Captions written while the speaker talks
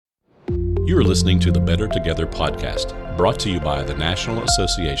You are listening to the Better Together podcast, brought to you by the National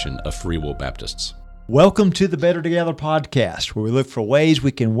Association of Free Will Baptists. Welcome to the Better Together podcast, where we look for ways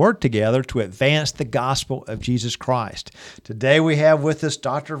we can work together to advance the gospel of Jesus Christ. Today we have with us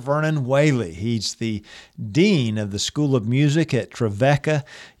Dr. Vernon Whaley. He's the Dean of the School of Music at Trevecca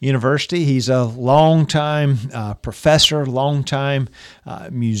University. He's a longtime professor, longtime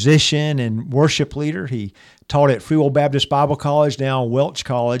musician and worship leader. He taught at Free Will Baptist Bible College, now Welch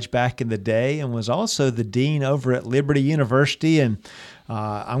College back in the day, and was also the dean over at Liberty University. And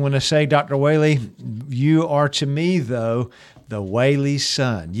I'm going to say, Dr. Whaley, you are to me, though, the Whaley's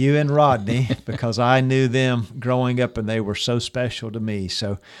son, you and Rodney, because I knew them growing up and they were so special to me.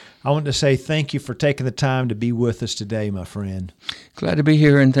 So I want to say thank you for taking the time to be with us today, my friend. Glad to be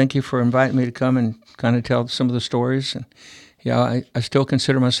here, and thank you for inviting me to come and kind of tell some of the stories. And yeah, I still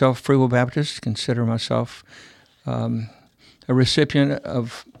consider myself Free Will Baptist, consider myself a recipient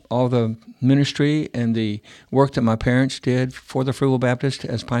of all the ministry and the work that my parents did for the Free Will Baptist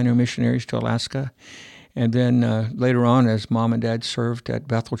as pioneer missionaries to Alaska. And then later on, as Mom and Dad served at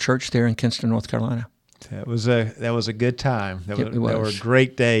Bethel Church there in Kinston, North Carolina. That was a good time. They were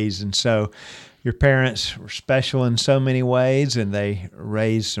great days. And so your parents were special in so many ways, and they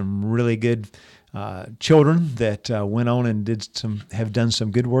raised some really good children that went on and have done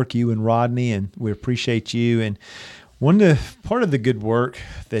some good work, you and Rodney, and we appreciate you. And part of the good work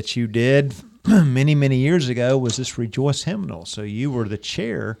that you did many, many years ago was this Rejoice Hymnal. So you were the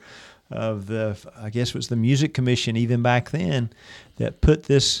chair of I guess it was the music commission even back then, that put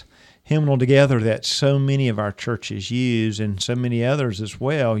this hymnal together that so many of our churches use, and so many others as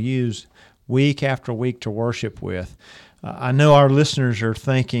well use week after week to worship with. I know our listeners are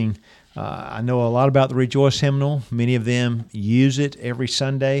thinking, I know a lot about the Rejoice Hymnal. Many of them use it every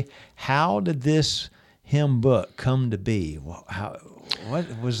Sunday. How did this hymn book come to be? What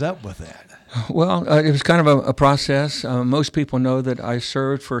was up with that? Well, it was kind of a process. Most people know that I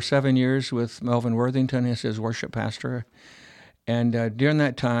served for 7 years with Melvin Worthington as his worship pastor. And during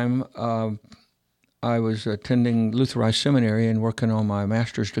that time, I was attending Lutherized Seminary and working on my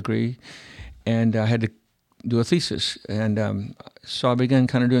master's degree, and I had to do a thesis. And so I began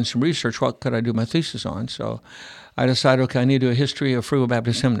kind of doing some research. What could I do my thesis on? So I decided, okay, I need to do a history of Free Will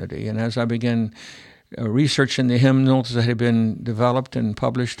Baptist hymnody. And as I began researching the hymnals that had been developed and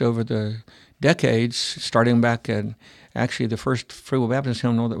published over the decades, starting back at actually the first Free Will Baptist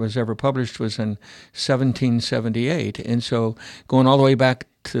hymnal that was ever published was in 1778. And so going all the way back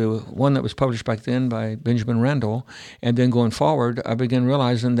to one that was published back then by Benjamin Randall, and then going forward, I began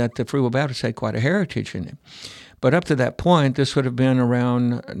realizing that the Free Will Baptist had quite a heritage in it. But up to that point, this would have been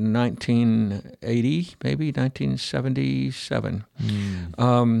around 1980, maybe 1977.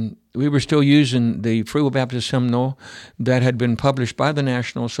 We were still using the Free Will Baptist hymnal that had been published by the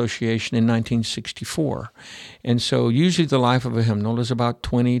National Association in 1964. And so usually the life of a hymnal is about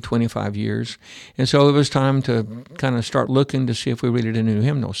 20, 25 years. And so it was time to kind of start looking to see if we really did a new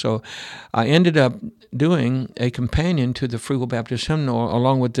hymnal. So I ended up doing a companion to the Free Will Baptist hymnal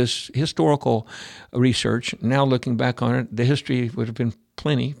along with this historical research. Now looking back on it, the history would have been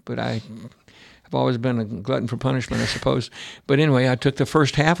plenty, but I've always been a glutton for punishment, I suppose. But anyway, I took the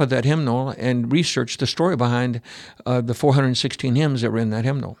first half of that hymnal and researched the story behind the 416 hymns that were in that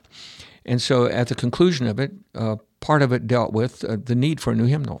hymnal. And so at the conclusion of it, part of it dealt with the need for a new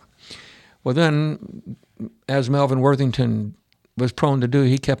hymnal. Well then, as Melvin Worthington was prone to do,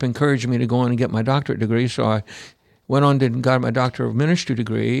 he kept encouraging me to go on and get my doctorate degree, so I went on and got my Doctor of Ministry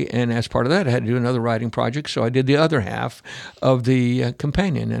degree, and as part of that, I had to do another writing project, so I did the other half of the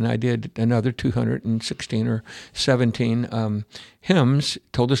companion, and I did another 216 or 17 hymns,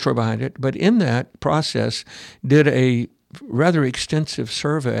 told the story behind it, but in that process, did a rather extensive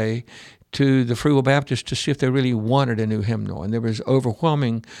survey to the Free Will Baptist to see if they really wanted a new hymnal, and there was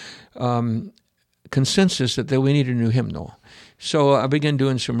overwhelming consensus that we needed a new hymnal. So I began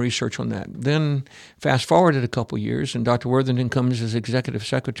doing some research on that. Then fast forwarded a couple years, and Dr. Worthington comes as executive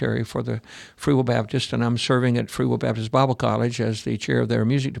secretary for the Free Will Baptist, and I'm serving at Free Will Baptist Bible College as the chair of their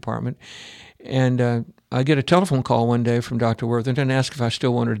music department. And I get a telephone call one day from Dr. Worthington and asked if I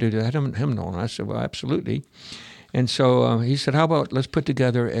still wanted to do that hymnal. And I said, well, absolutely. And so he said, how about let's put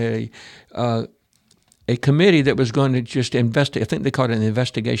together a committee that was going to just investigate. I think they called it an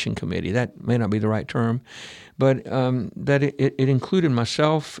investigation committee. That may not be the right term, but that it included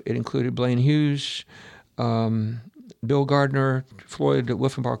myself. It included Blaine Hughes, Bill Gardner, Floyd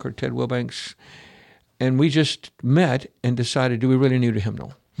Wolfenbarker, Ted Wilbanks, and we just met and decided, do we really need a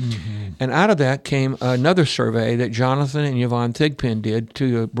hymnal? Mm-hmm. And out of that came another survey that Jonathan and Yvonne Thigpen did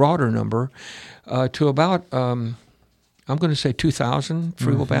to a broader number, to about I'm going to say 2,000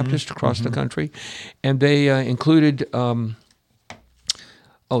 Free Will Baptists across the country. And they included,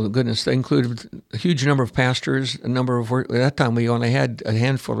 they included a huge number of pastors, a number of, at that time we only had a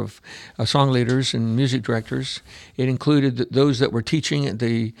handful of song leaders and music directors. It included those that were teaching at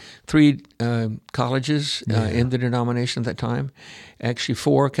the 3 colleges in the denomination at that time, actually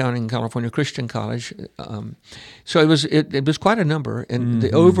 4, counting California Christian College. So it was quite a number, and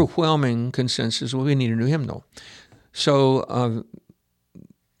the overwhelming consensus was we need a new hymnal. So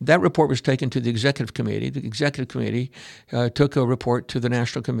that report was taken to the executive committee. The executive committee took a report to the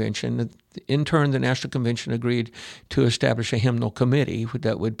National Convention. In turn, the National Convention agreed to establish a hymnal committee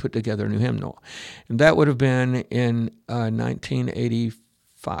that would put together a new hymnal. And that would have been in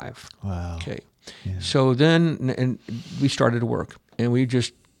 1985. Wow. Okay. Yeah. So then we started to work, and we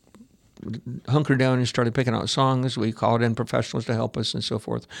just hunkered down and started picking out songs. We called in professionals to help us and so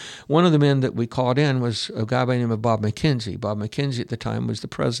forth. One of the men that we called in was a guy by the name of Bob McKenzie. Bob McKenzie at the time was the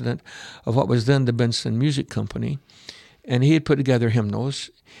president of what was then the Benson Music Company, and he had put together hymnals.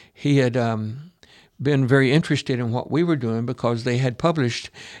 He had been very interested in what we were doing because they had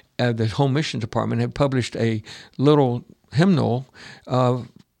published, the Home Missions Department had published a little hymnal.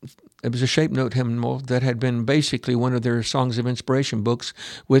 It was a shape note hymnal that had been basically one of their Songs of Inspiration books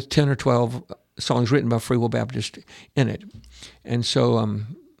with 10 or 12 songs written by Free Will Baptists in it. And so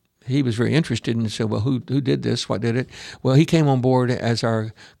he was very interested and said, well, who did this? What did it? Well, he came on board as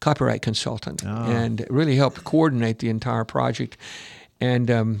our copyright consultant and really helped coordinate the entire project.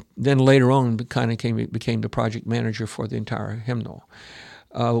 And then later on became the project manager for the entire hymnal.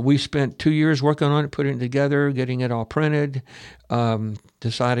 We spent 2 years working on it, putting it together, getting it all printed,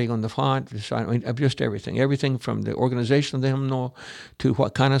 deciding on the font, just everything from the organization of the hymnal to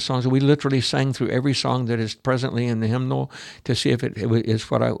what kind of songs. We literally sang through every song that is presently in the hymnal to see if it is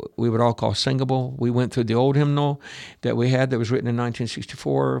what we would all call singable. We went through the old hymnal that we had that was written in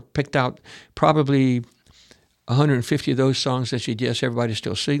 1964, picked out probably 150 of those songs that said, yes, everybody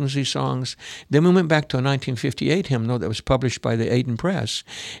still sings these songs. Then we went back to a 1958 hymnal that was published by the Aiden Press,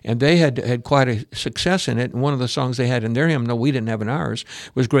 and they had quite a success in it. And one of the songs they had in their hymnal, we didn't have in ours,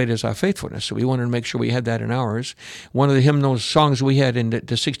 was Great Is Thy Faithfulness. So we wanted to make sure we had that in ours. One of the hymnal songs we had in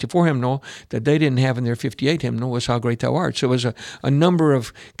the 64 hymnal that they didn't have in their 58 hymnal was How Great Thou Art. So it was a number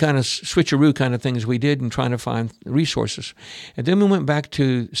of kind of switcheroo kind of things we did in trying to find resources. And then we went back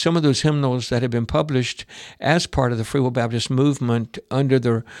to some of those hymnals that had been published as part of the Free Will Baptist movement under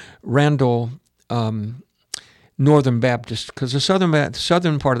the Randall Northern Baptist, because the southern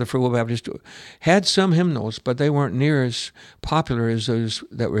part of the Free Will Baptist had some hymnals, but they weren't near as popular as those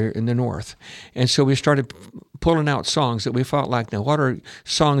that were in the north. And so we started pulling out songs that we felt like, now what are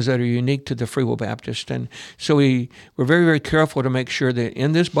songs that are unique to the Free Will Baptist? And so we were very, very careful to make sure that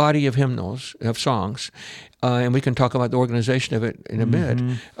in this body of hymnals, of songs, and we can talk about the organization of it in a bit,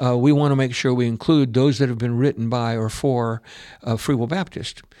 we want to make sure we include those that have been written by or for Free Will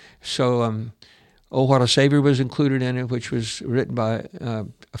Baptist. So Oh, What a Savior was included in it, which was written by a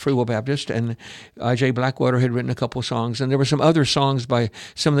Free Will Baptist, and I.J. Blackwater had written a couple songs, and there were some other songs by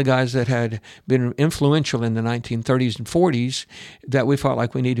some of the guys that had been influential in the 1930s and 40s that we felt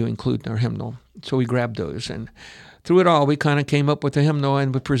like we need to include in our hymnal. So we grabbed those, and through it all, we kind of came up with the hymnal,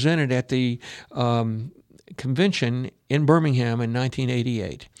 and we presented at the convention in Birmingham in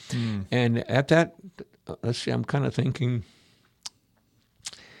 1988. And at that, let's see, I'm kind of thinking,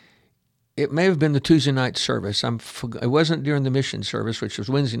 it may have been the Tuesday night service. It wasn't during the mission service, which was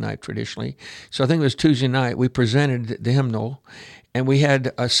Wednesday night traditionally. So I think it was Tuesday night. We presented the hymnal, and we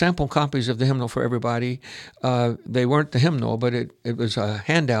had sample copies of the hymnal for everybody. They weren't the hymnal, but it was a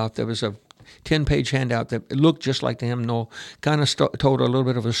handout. There was a 10-page handout that looked just like the hymnal, kind of told a little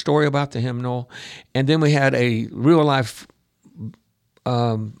bit of a story about the hymnal. And then we had a real-life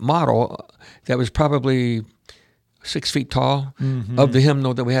model that was probably 6 feet tall of the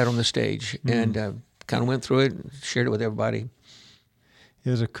hymnal that we had on the stage, and kind of went through it and shared it with everybody. It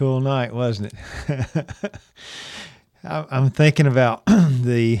was a cool night, wasn't it? I'm thinking about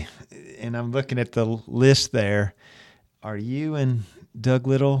and I'm looking at the list there. Are you and Doug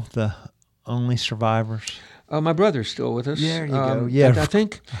Little the only survivors? My brother's still with us. Yeah, there you go. Yeah, I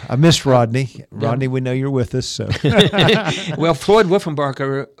think I missed Rodney. Rodney, we know you're with us. So, well, Floyd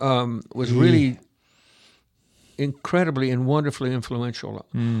Wolfenbarker was really incredibly and wonderfully influential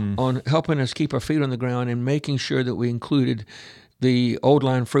on helping us keep our feet on the ground and making sure that we included the old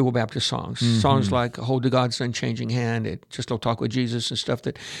line Free Will Baptist songs, songs like Hold to God's Unchanging Hand, Just Don't Talk with Jesus, and stuff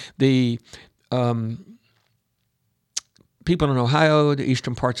that the people in Ohio, the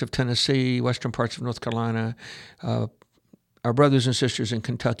eastern parts of Tennessee, western parts of North Carolina, our brothers and sisters in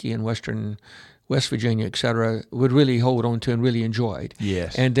Kentucky and western West Virginia, et cetera, would really hold on to and really enjoyed.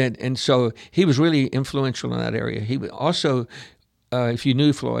 Yes. And so he was really influential in that area. He also, if you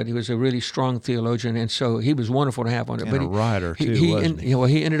knew Floyd, he was a really strong theologian, and so he was wonderful to have on it. And a writer, too, wasn't he? Well,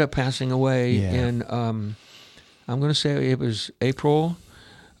 he ended up passing away Yeah. in, I'm going to say it was April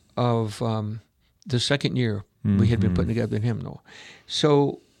of the second year we had been putting together the hymnal.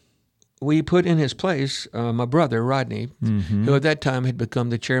 So we put in his place my brother, Rodney, who at that time had become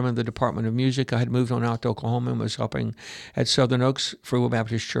the chairman of the Department of Music. I had moved on out to Oklahoma and was helping at Southern Oaks Free Will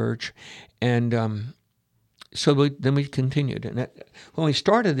Baptist Church. And so then we continued. And when we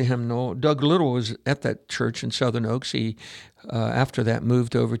started the hymnal, Doug Little was at that church in Southern Oaks. He, after that,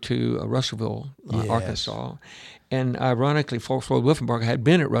 moved over to Russellville, Arkansas. And ironically, Floyd Wolfenbarger had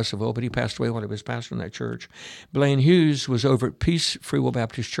been at Russellville, but he passed away while he was pastoring that church. Blaine Hughes was over at Peace Free Will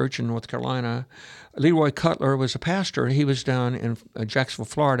Baptist Church in North Carolina. Leroy Cutler was a pastor. He was down in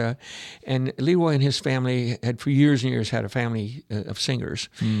Jacksonville, Florida. And Leroy and his family had for years and years had a family of singers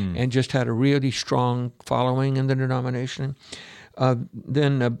and just had a really strong following in the denomination.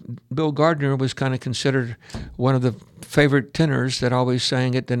 Then Bill Gardner was kind of considered one of the favorite tenors that always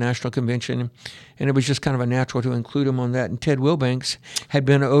sang at the National Convention, and it was just kind of a natural to include him on that. And Ted Wilbanks had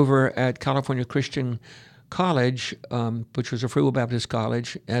been over at California Christian College, which was a Free Will Baptist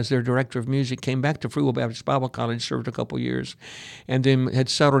college, as their director of music, came back to Free Will Baptist Bible College, served a couple years, and then had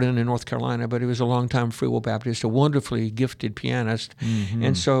settled in North Carolina, but he was a longtime Free Will Baptist, a wonderfully gifted pianist.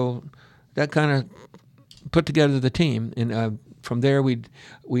 And so that kind of put together the team. And from there, we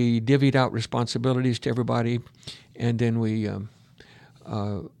divvied out responsibilities to everybody, and then we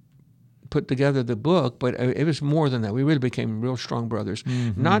put together the book. But it was more than that. We really became real strong brothers.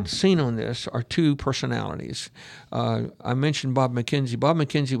 Not seen on this are two personalities. I mentioned Bob McKenzie. Bob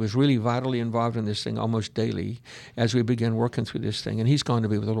McKenzie was really vitally involved in this thing almost daily as we began working through this thing, and he's gone to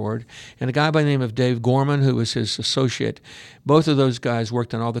be with the Lord. And a guy by the name of Dave Gorman, who was his associate. Both of those guys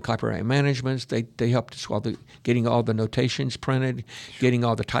worked on all the copyright managements. They helped us getting all the notations printed, getting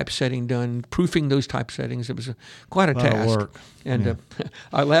all the typesetting done, proofing those typesettings. It was quite a task. Of work. And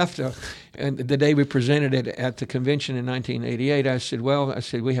I laughed. And the day we presented it at the convention in 1988, I said,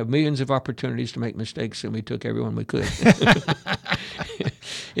 we have millions of opportunities to make mistakes, and we took every one we could.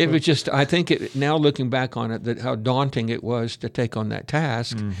 It was just, I think now looking back on it, that how daunting it was to take on that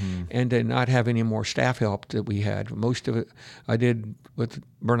task and to not have any more staff help that we had. Most of it I did with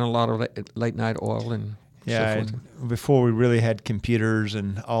burning a lot of late night oil and so forth. And before we really had computers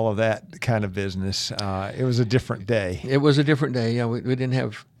and all of that kind of business, it was a different day. It was a different day. Yeah, we didn't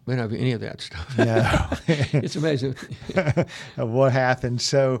have any of that stuff. No. It's amazing. What happened.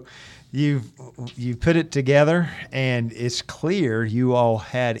 So you put it together, and it's clear you all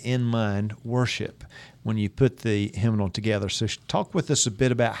had in mind worship when you put the hymnal together. So talk with us a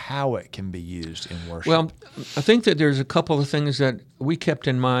bit about how it can be used in worship. Well, I think that there's a couple of things that we kept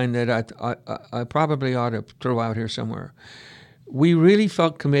in mind that I probably ought to throw out here somewhere. We really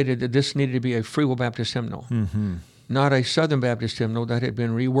felt committed that this needed to be a Free Will Baptist hymnal. Not a Southern Baptist hymnal that had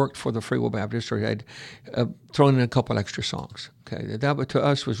been reworked for the Free Will Baptist or had thrown in a couple extra songs. Okay, that to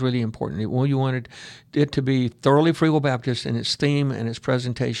us was really important. We wanted it to be thoroughly Free Will Baptist in its theme and its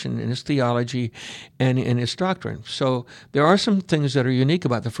presentation and its theology and in its doctrine. So there are some things that are unique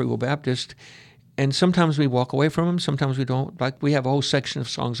about the Free Will Baptist, and sometimes we walk away from them, sometimes we don't. Like we have a whole section of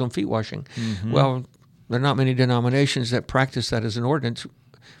songs on feet washing. Well, there are not many denominations that practice that as an ordinance.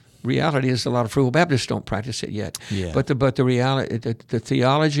 Reality is a lot of Free Will Baptists don't practice it yet. Yeah. But the reality, the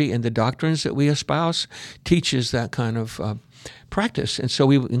theology and the doctrines that we espouse teaches that kind of practice, and so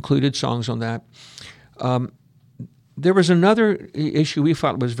we included songs on that. There was another issue we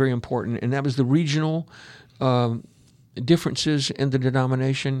thought was very important, and that was the regional differences in the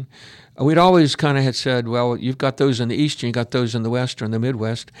denomination. We'd always kind of had said, well, you've got those in the East and you've got those in the West or in the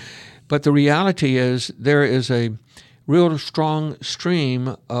Midwest, but the reality is there is a real strong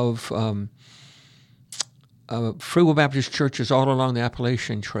stream of Free Will Baptist churches all along the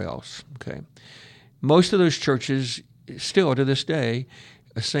Appalachian Trails. Okay, most of those churches still to this day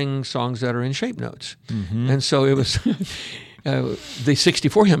sing songs that are in shape notes, and so it was. The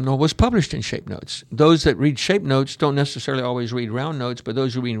 64 hymnal was published in shape notes. Those that read shape notes don't necessarily always read round notes, but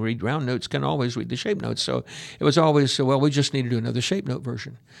those who read round notes can always read the shape notes. So it was always, we just need to do another shape note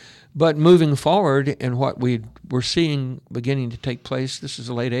version. But moving forward, and what we were seeing beginning to take place, this is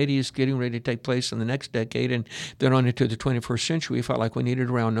the late 80s, getting ready to take place in the next decade, and then on into the 21st century, we felt like we needed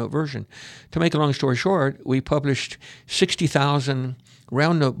a round note version. To make a long story short, we published 60,000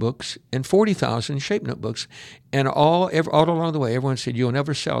 round notebooks and 40,000 shape notebooks. And all along the way, everyone said, you'll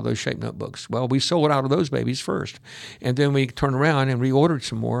never sell those shape notebooks. Well, we sold out of those babies first. And then we turned around and reordered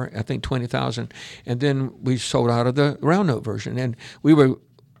some more, I think 20,000. And then we sold out of the round note version. And we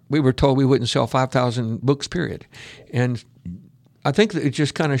were told we wouldn't sell 5,000 books, period. And I think that it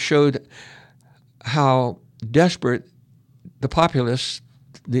just kind of showed how desperate the populace,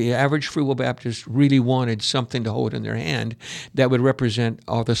 the average Free Will Baptist, really wanted something to hold in their hand that would represent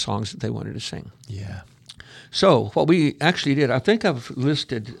all the songs that they wanted to sing. Yeah. So what we actually did, I think I've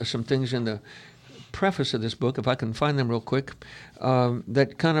listed some things in the preface of this book, if I can find them real quick,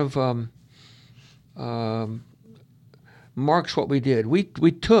 that kind of marks what we did.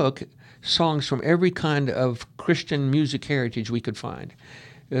 We took songs from every kind of Christian music heritage we could find.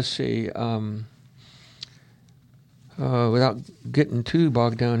 Let's see. Without getting too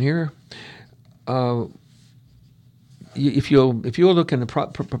bogged down here, if you'll look in the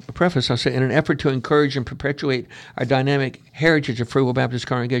preface, I'll say, in an effort to encourage and perpetuate our dynamic heritage of Free Will Baptist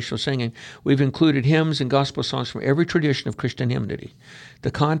congregational singing, we've included hymns and gospel songs from every tradition of Christian hymnody.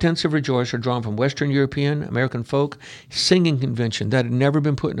 The contents of Rejoice are drawn from Western European, American folk singing convention that had never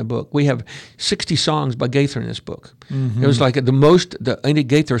been put in a book. We have 60 songs by Gaither in this book. Mm-hmm. It was like any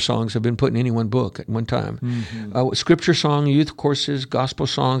Gaither songs have been put in any one book at one time. Mm-hmm. Scripture song, youth courses, gospel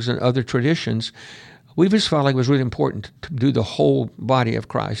songs, and other traditions. We just felt like it was really important to do the whole body of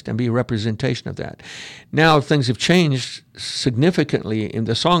Christ and be a representation of that. Now things have changed significantly in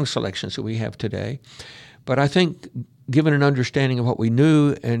the song selections that we have today, but I think given an understanding of what we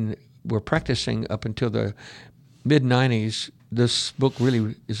knew and were practicing up until the mid-90s, this book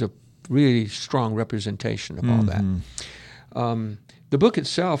really is a really strong representation of all that. The book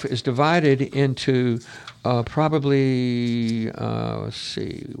itself is divided into probably, let's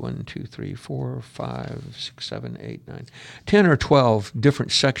see, 1, 2, 3, 4, 5, 6, 7, 8, 9, 10 or 12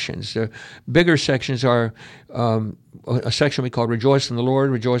 different sections. The bigger sections are a section we call Rejoice in the Lord,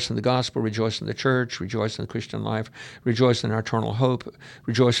 Rejoice in the Gospel, Rejoice in the Church, Rejoice in the Christian life, Rejoice in our eternal hope,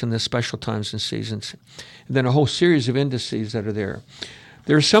 Rejoice in the special times and seasons. And then a whole series of indices that are there.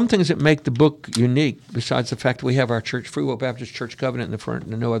 There are some things that make the book unique, besides the fact that we have our church, Free Will Baptist Church Covenant in the front,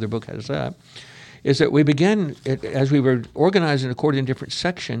 and no other book has that, is that we began, as we were organizing according to different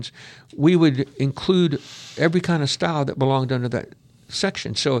sections, we would include every kind of style that belonged under that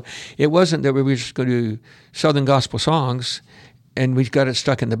section. So it wasn't that we were just going to do Southern gospel songs and we got it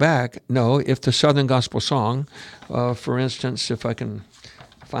stuck in the back. No, if the Southern gospel song, for instance, if I can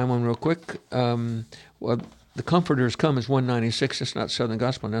find one real quick, The Comforters Come is 196. It's not Southern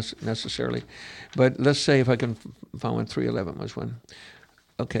Gospel necessarily. But let's say if I can find one, 311 was one.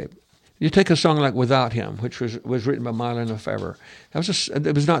 Okay. You take a song like Without Him, which was written by Mylon Lefebvre.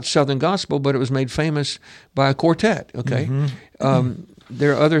 It was not Southern Gospel, but it was made famous by a quartet, okay? Mm-hmm.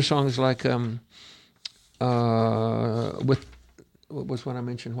 There are other songs like, what was one I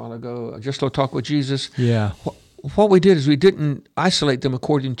mentioned a while ago? Just a Little Talk with Jesus. Yeah. What we did is we didn't isolate them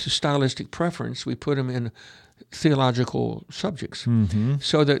according to stylistic preference. We put them in theological subjects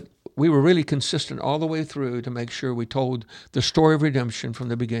so that we were really consistent all the way through to make sure we told the story of redemption from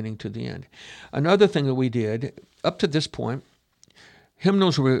the beginning to the end. Another thing that we did, up to this point,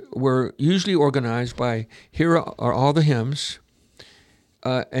 hymnals were usually organized by here are all the hymns,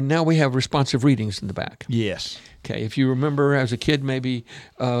 and now we have responsive readings in the back. Yes. Okay, if you remember as a kid, maybe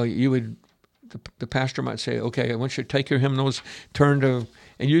you would... The pastor might say, okay, I want you to take your hymnals, turn to,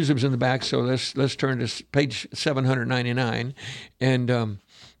 and usually it was in the back, so let's turn to page 799, and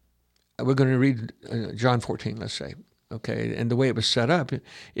we're going to read John 14, let's say. Okay, and the way it was set up,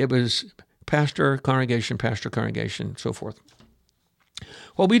 it was pastor, congregation, so forth.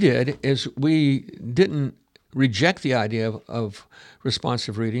 What we did is we didn't reject the idea of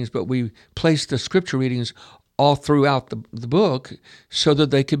responsive readings, but we placed the scripture readings all throughout the book so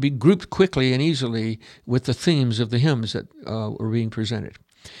that they could be grouped quickly and easily with the themes of the hymns that were being presented.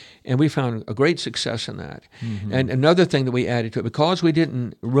 And we found a great success in that. Mm-hmm. And another thing that we added to it, because we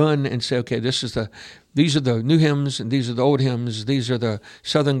didn't run and say, okay, these are the new hymns and these are the old hymns, these are the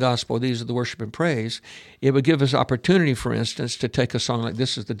Southern Gospel, these are the worship and praise, it would give us opportunity, for instance, to take a song like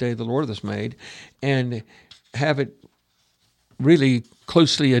This Is the Day the Lord Hath Made and have it really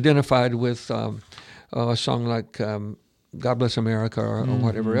closely identified with a song like God Bless America or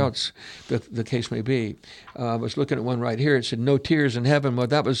whatever else the case may be. I was looking at one right here. It said, No Tears in Heaven. Well,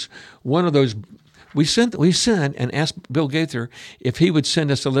 that was one of those. We sent and asked Bill Gaither if he would send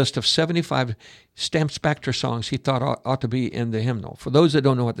us a list of 75 Stamp-Spector songs he thought ought to be in the hymnal. For those that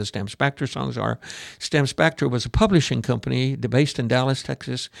don't know what the Stamp-Spector songs are, Stamp-Spector was a publishing company based in Dallas,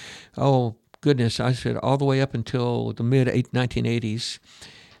 Texas, goodness, I said all the way up until the mid 1980s,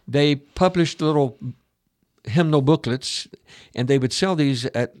 they published little hymnal booklets, and they would sell these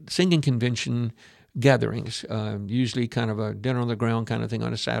at singing convention gatherings, usually kind of a dinner on the ground kind of thing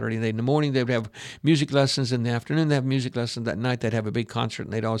on a Saturday. In the morning, they would have music lessons. In the afternoon, they have music lessons. That night, they'd have a big concert,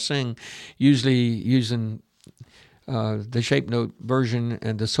 and they'd all sing, usually using the shape note version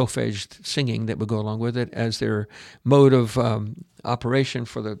and the solfeged singing that would go along with it as their mode of operation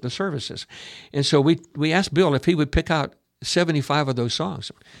for the services. And so we asked Bill if he would pick out 75 of those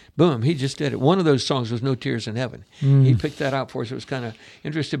songs. Boom, he just did it. One of those songs was No Tears in Heaven. He picked that out for us. It was kind of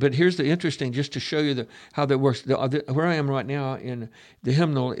interesting. But here's the interesting, just to show you how that works. Where I am right now in the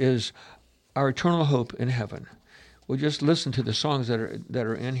hymnal is Our Eternal Hope in Heaven. We'll just listen to the songs that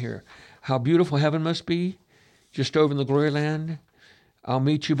are in here. How beautiful heaven must be, just over in the glory land. I'll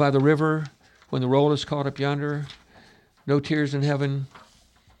meet you by the river when the roll is caught up yonder. No tears in heaven.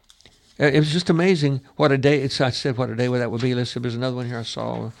 It was just amazing what a day. I said what a day that would be. Listen, there's another one here I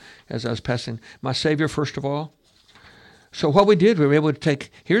saw as I was passing. My Savior, first of all. So what we did, we were able to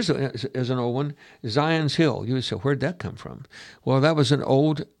take, here's an old one, Zion's Hill. You would say, where'd that come from? Well, that was an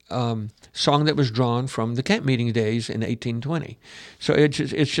old song that was drawn from the camp meeting days in 1820. So it's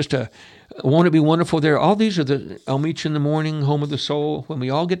just won't it be wonderful there? All these are I'll meet you in the morning, home of the soul, when we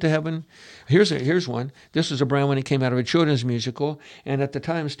all get to heaven. Here's one. This is a brand one. It came out of a children's musical, and at the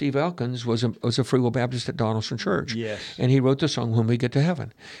time, Steve Elkins was a Free Will Baptist at Donaldson Church. Yes. And he wrote the song, When We Get to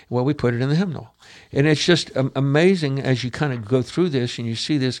Heaven. Well, we put it in the hymnal. And it's just amazing as you kind of go through this and you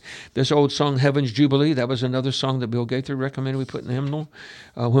see this old song, Heaven's Jubilee. That was another song that Bill Gaither recommended we put in the hymnal.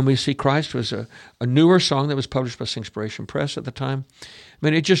 When We See Christ was a newer song that was published by Singspiration Press at the time. I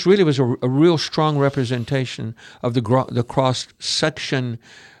mean, it just really was a real strong representation of the cross-section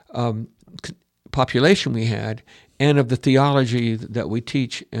population we had and of the theology that we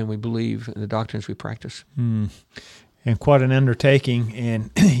teach and we believe and the doctrines we practice. And quite an undertaking,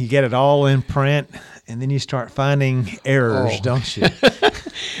 and you get it all in print, and then you start finding errors, don't you?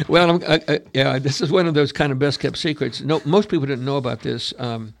 Well, yeah, this is one of those kind of best-kept secrets. No, most people didn't know about this.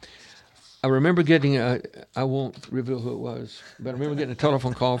 I remember getting I won't reveal who it was, but I remember getting a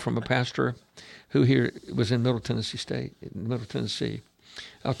telephone call from a pastor who here was in Middle Tennessee.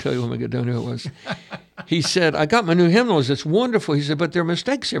 I'll tell you when we get done who it was. He said, I got my new hymnals. It's wonderful. He said, but there are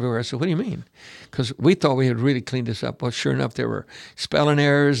mistakes everywhere. I said, what do you mean? Because we thought we had really cleaned this up. Well, sure enough, there were spelling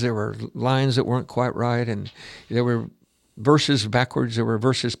errors. There were lines that weren't quite right. And there were verses backwards. There were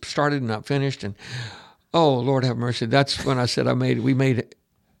verses started and not finished. And, oh, Lord have mercy. That's when I said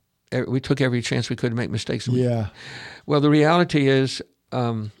we took every chance we could to make mistakes. Yeah. Well, the reality is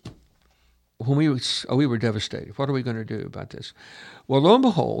when we were devastated. What are we going to do about this? Well, lo and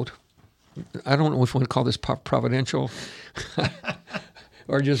behold, I don't know if we want to call this providential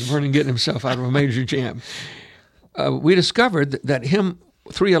or just Vernon getting himself out of a major jam. We discovered that hymn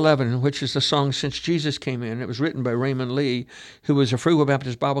 311, which is the song Since Jesus Came In, it was written by Raymond Lee, who was a Free Will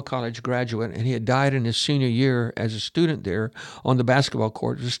Baptist Bible College graduate, and he had died in his senior year as a student there on the basketball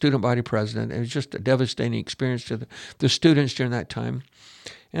court. He was a student body president. It was just a devastating experience to the students during that time.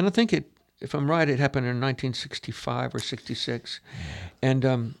 And I think if I'm right, it happened in 1965 or 66.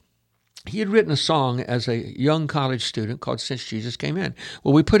 And he had written a song as a young college student called Since Jesus Came In.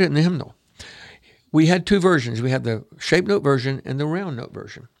 Well, we put it in the hymnal. We had two versions. We had the shape note version and the round note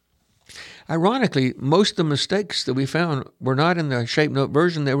version. Ironically, most of the mistakes that we found were not in the shape note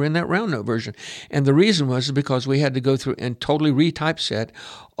version. They were in that round note version. And the reason was because we had to go through and totally retypeset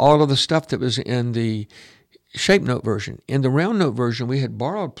all of the stuff that was in the shape note version. In the round note version, we had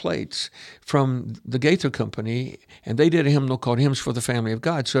borrowed plates from the Gaither Company, and they did a hymnal called Hymns for the Family of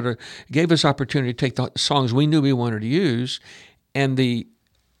God. So it gave us opportunity to take the songs we knew we wanted to use, and the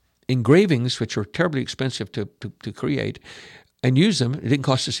engravings, which are terribly expensive to create, and use them. It didn't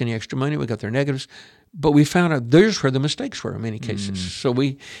cost us any extra money. We got their negatives. But we found out there's where the mistakes were in many cases. So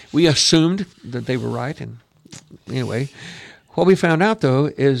we assumed that they were right. And anyway, what we found out, though,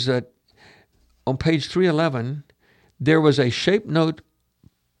 is that on page 311, there was a shape note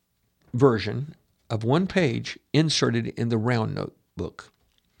version of one page inserted in the round note book.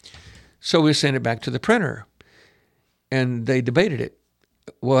 So we sent it back to the printer, and they debated it.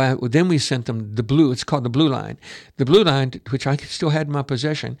 Well, then we sent them the blue. It's called the blue line. The blue line, which I still had in my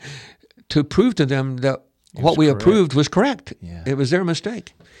possession, to prove to them that what we approved was correct. Yeah. It was their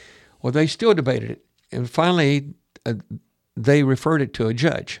mistake. Well, they still debated it. And finally, they referred it to a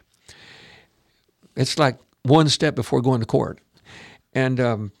judge. It's like one step before going to court.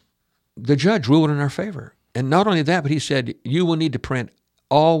 And the judge ruled in our favor. And not only that, but he said, you will need to print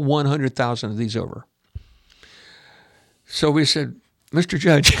all 100,000 of these over. So we said, Mr.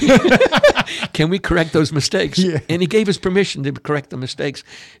 Judge, Can we correct those mistakes? Yeah. And he gave us permission to correct the mistakes,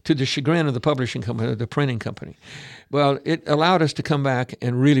 to the chagrin of the publishing company, the printing company. Well, it allowed us to come back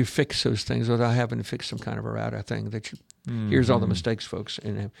and really fix those things without having to fix some kind of errata thing that here's all the mistakes, folks,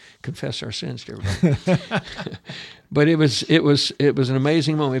 and confess our sins to everybody. But it was an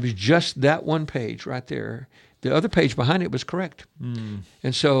amazing moment. It was just that one page right there. The other page behind it was correct.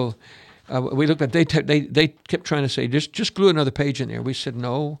 And so we looked at, they kept trying to say, just glue another page in there. We said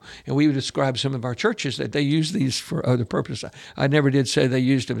no, and we would describe some of our churches that they use these for other purposes. I never did say they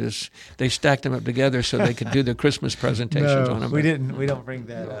used them as, they stacked them up together so they could do the Christmas presentations on them. We don't bring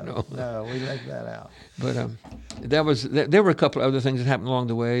that up. No, we left that out. But there were a couple of other things that happened along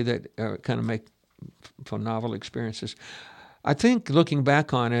the way that kind of make for novel experiences. I think looking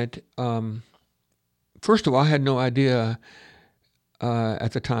back on it, first of all, I had no idea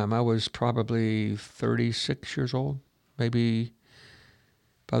at the time. I was probably 36 years old, maybe.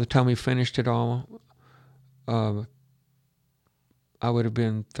 By the time we finished it all, I would have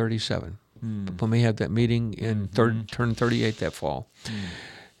been 37 when we had that meeting and turned 38 that fall.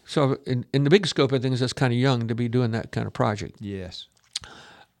 So in the big scope of things, that's kind of young to be doing that kind of project. Yes.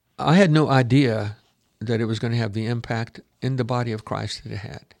 I had no idea that it was going to have the impact in the body of Christ that it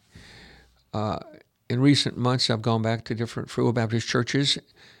had. In recent months, I've gone back to different Free Will Baptist churches,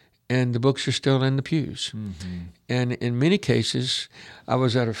 and the books are still in the pews. And in many cases, I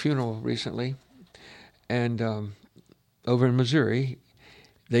was at a funeral recently, and over in Missouri,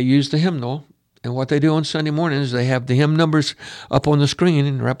 they use the hymnal. And what they do on Sunday mornings, they have the hymn numbers up on the screen,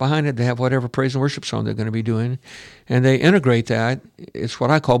 and right behind it, they have whatever praise and worship song they're going to be doing, and they integrate that. It's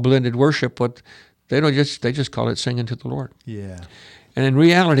what I call blended worship. But they just call it singing to the Lord. Yeah. And in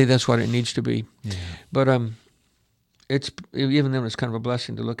reality, that's what it needs to be. Yeah. But it's even then, it's kind of a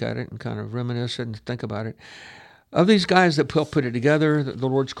blessing to look at it and kind of reminisce and think about it. Of these guys that put it together, the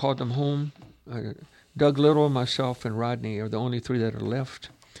Lord's called them home. Doug Little, myself, and Rodney are the only three that are left.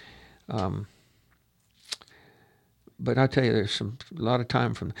 But I tell you, there's a lot of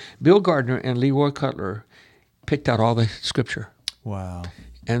time from Bill Gardner and Leroy Cutler picked out all the scripture. Wow.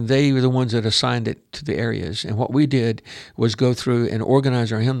 And they were the ones that assigned it to the areas. And what we did was go through and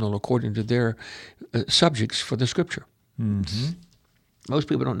organize our hymnal according to their subjects for the scripture. Most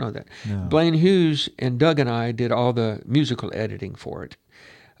people don't know that. No. Blaine Hughes and Doug and I did all the musical editing for it.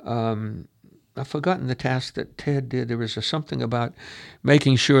 I've forgotten the task that Ted did. There was something about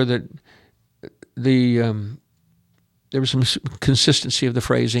making sure that there was some consistency of the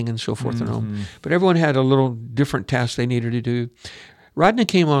phrasing and so forth and on. But everyone had a little different task they needed to do. Rodney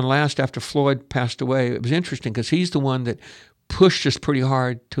came on last after Floyd passed away. It was interesting because he's the one that pushed us pretty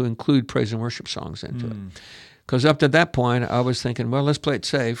hard to include praise and worship songs into it. Because up to that point, I was thinking, well, let's play it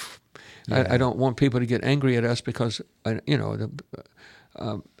safe. Yeah. I don't want people to get angry at us because,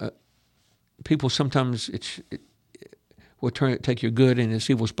 people sometimes will take your good and it's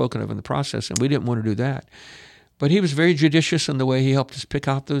evil spoken of in the process, and we didn't want to do that. But he was very judicious in the way he helped us pick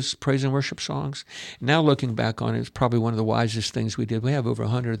out those praise and worship songs. Now looking back on it, it's probably one of the wisest things we did. We have over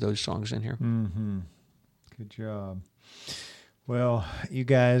 100 of those songs in here. Good job. Well, you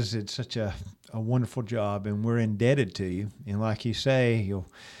guys did such a wonderful job, and we're indebted to you. And like you say,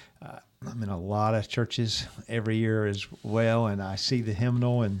 I'm in a lot of churches every year as well, and I see the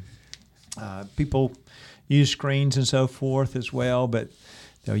hymnal, and people use screens and so forth as well, but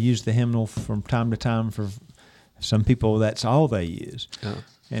they'll use the hymnal from time to time. For some people, that's all they use.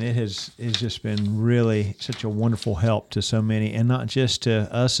 And it's just been really such a wonderful help to so many, and not just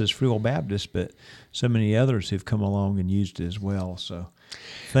to us as Free Will Baptists, but so many others who've come along and used it as well. So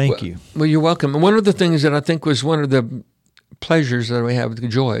thank you. Well, you're welcome. And one of the things that I think was one of the pleasures that we have, the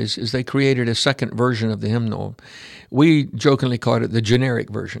joys, is they created a second version of the hymnal. We jokingly called it the generic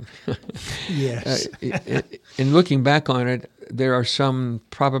version. Yes. In looking back on it, there are some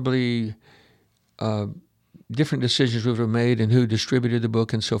probably different decisions we would have made and who distributed the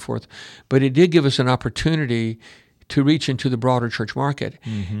book and so forth. But it did give us an opportunity to reach into the broader church market.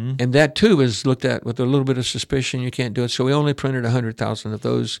 And that, too, was looked at with a little bit of suspicion. You can't do it. So we only printed 100,000 of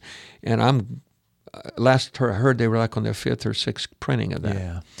those. And last I heard they were like on their 5th or 6th printing of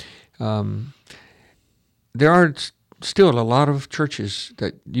that. Yeah. There are still a lot of churches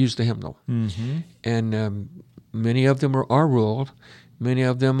that use the hymnal. And many of them are rural. Many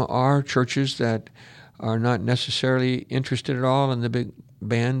of them are churches that are not necessarily interested at all in the big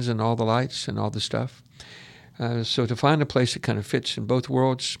bands and all the lights and all the stuff. So to find a place that kind of fits in both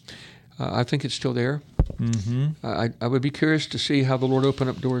worlds, I think it's still there. I would be curious to see how the Lord opened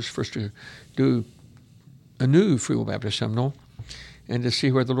up doors for us to do a new Free Will Baptist hymnal and to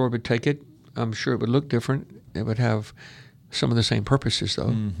see where the Lord would take it. I'm sure it would look different. It would have some of the same purposes, though.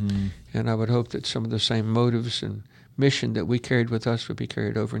 Mm-hmm. And I would hope that some of the same motives and mission that we carried with us would be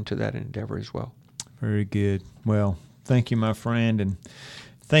carried over into that endeavor as well. Very good. Well, thank you, my friend, and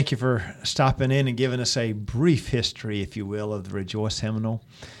thank you for stopping in and giving us a brief history, if you will, of the Rejoice Hymnal.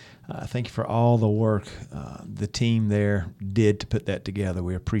 Thank you for all the work the team there did to put that together.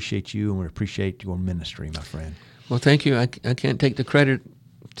 We appreciate you, and we appreciate your ministry, my friend. Well, thank you. I can't take the credit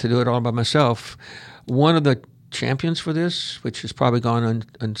to do it all by myself. One of the champions for this, which has probably gone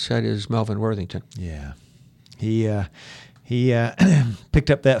unsaid, is Melvin Worthington. Yeah. He picked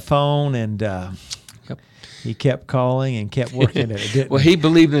up that phone and he kept calling and kept working at it, didn't Well, he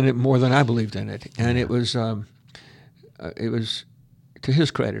believed in it more than I believed in it. And it was to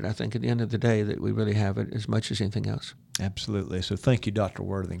his credit, I think, at the end of the day, that we really have it as much as anything else. Absolutely. So thank you, Dr.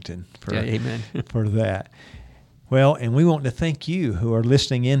 Worthington, for, amen. for that. Well, and we want to thank you who are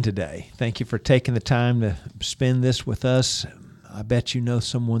listening in today. Thank you for taking the time to spend this with us. I bet you know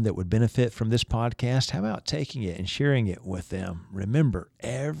someone that would benefit from this podcast. How about taking it and sharing it with them? Remember,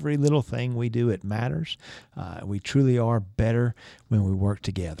 every little thing we do, it matters. We truly are better when we work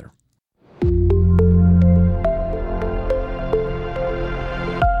together.